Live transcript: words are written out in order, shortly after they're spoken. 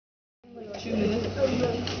We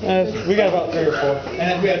got about 3 or 4.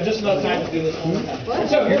 And we have just enough time to do this one more time.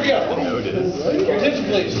 So here we go. Your attention,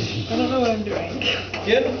 please. I don't know what I'm doing.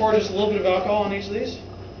 Again, pour just a little bit of alcohol on each of these.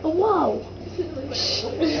 Oh, wow.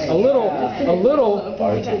 A little.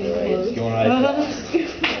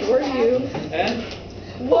 Where are you? And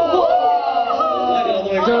Whoa!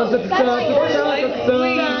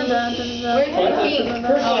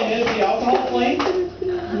 Personally, is the alcohol flame.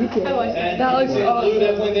 And That looks blue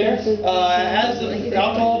definitely there. As the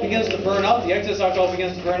alcohol begins to burn up, the excess alcohol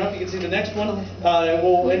begins to burn up, you can see the next one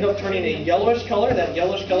will end up turning a yellowish color. That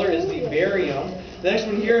yellowish color is the barium. The next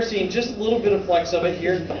one here, seeing just a little bit of flecks of it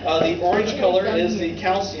here. The orange color is the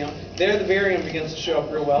calcium. There the barium begins to show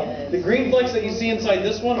up real well. The green flecks that you see inside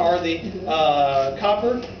this one are the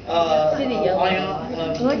copper ion,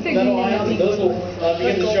 metal ions. Those will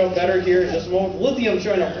begin to show up better here in just a moment. Lithium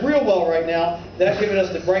showing up real well right now. That giving us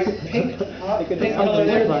the bright pink color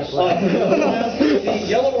there. The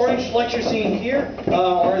yellow-orange flecks you're seeing here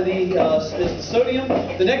are is the sodium.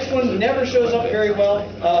 The next one never shows up very well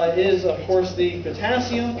is, of course, the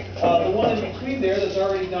potassium. The one in between there that's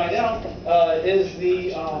already died out is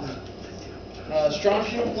the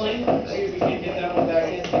strontium flame. Let's see if we can get that one back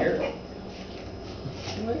in here.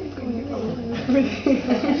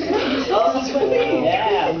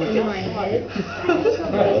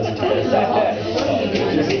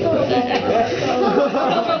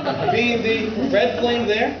 Being the red flame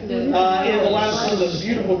there, and the last one, the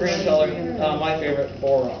beautiful green color, my favorite,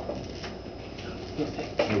 boron.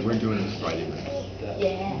 Hey, we're doing this Friday night.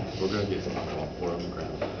 Yeah. We're going to get some alcohol, pour on the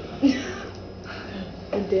ground.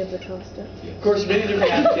 Of course, many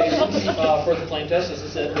different applications for the flame test. As I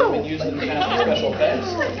said, they've been used in the past for special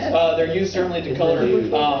effects. They're used certainly to color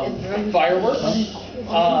fireworks.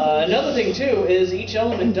 Another thing, too, is each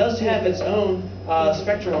element does have its own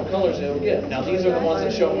spectrum of colors it will give. Now, these are the ones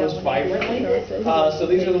that show most vibrantly. So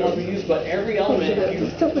these are the ones we use, but every element,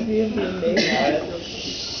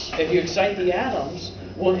 if you excite the atoms,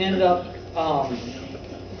 will end up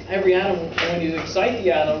every atom, when you excite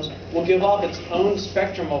the atoms, will give off its own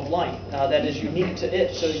spectrum of light that is unique to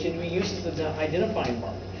it, so it can be used as an identifying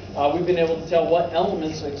mark. We've been able to tell what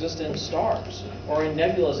elements exist in stars or in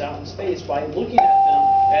nebulas out in space by looking at them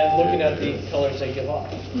and looking at the colors they give off.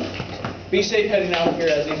 Be safe heading out here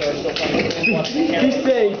as these are still playing. Be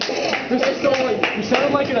safe. You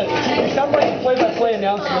sound like a play-by-play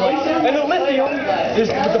announcer. And the lithium is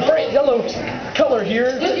the bright yellow color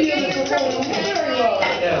here.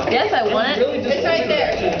 Yes, I want it. It's right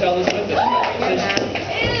there. They're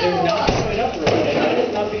not showing up real well.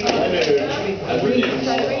 It's not being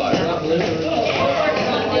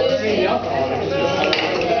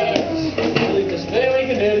we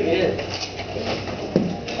can do it again.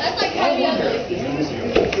 That's like how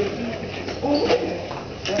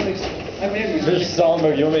Mr.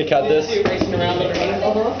 Solomon, you want me to cut this? Racing around underneath.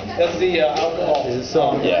 That's the alcohol. The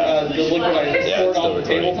liquid I poured on the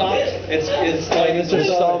tabletop. It's like Mr.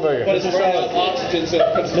 Solomon. But it's running out of oxygen, so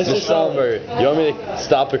it puts Mr. Solomon, you want me to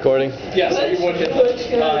stop recording? Yes, you would hit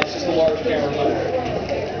it's just a large camera.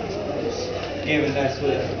 Gave it a nice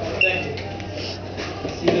whip. Thank you.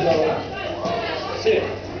 See it.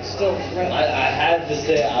 Still right. I had to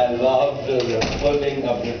say I love the flipping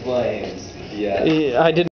of the flames. Yeah. I didn't.